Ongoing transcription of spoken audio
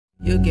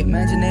You keep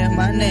mentioning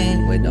my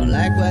name, we don't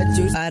like what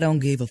you. I don't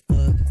give a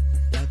fuck.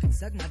 Y'all can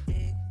suck my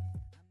dick.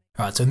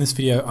 Alright, so in this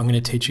video, I'm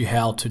going to teach you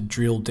how to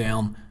drill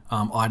down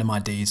item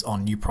IDs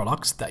on new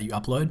products that you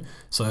upload.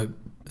 So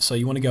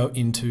you want to go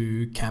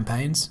into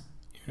campaigns,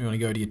 you want to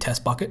go to your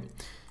test bucket,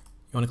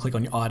 you want to click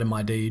on your item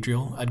ID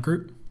drill add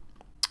group.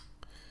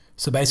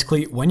 So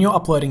basically, when you're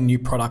uploading new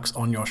products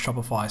on your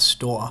Shopify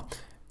store,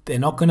 they're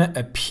not going to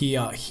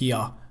appear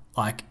here,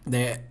 like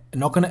they're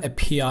not going to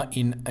appear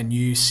in a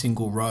new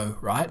single row,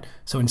 right?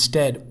 So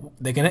instead,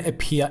 they're going to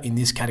appear in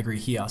this category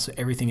here, so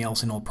everything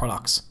else in all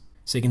products.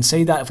 So you can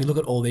see that if we look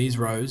at all these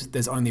rows,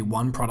 there's only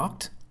one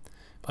product.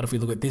 But if we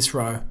look at this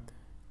row,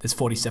 there's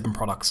 47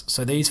 products.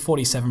 So these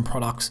 47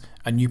 products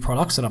are new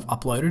products that I've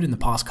uploaded in the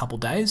past couple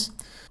days.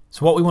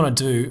 So what we want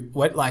to do,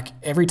 like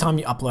every time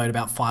you upload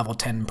about 5 or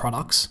 10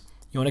 products,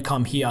 you want to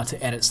come here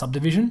to edit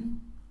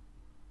subdivision.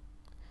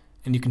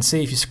 And you can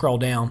see if you scroll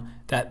down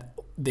that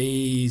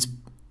these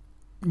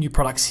new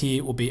products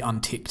here will be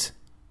unticked,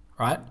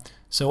 right?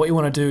 So what you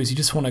want to do is you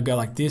just want to go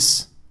like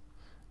this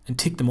and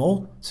tick them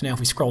all. So now if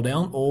we scroll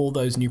down, all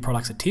those new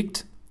products are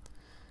ticked.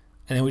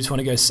 And then we just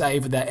want to go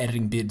save without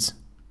editing bids.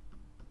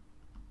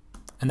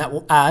 And that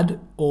will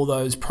add all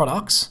those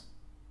products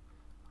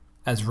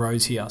as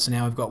rows here. So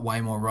now we've got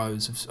way more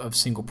rows of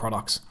single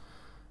products.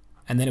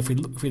 And then if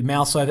we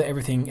mouse over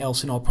everything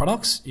else in all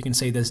products, you can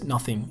see there's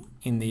nothing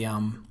in the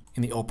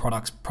all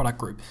products product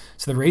group.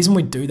 So the reason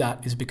we do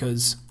that is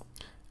because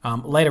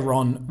later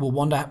on we'll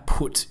want to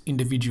put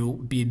individual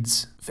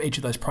bids for each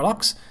of those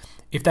products.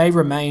 If they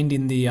remained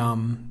in the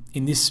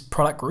in this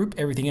product group,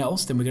 everything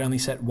else, then we can only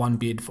set one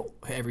bid for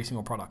every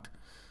single product.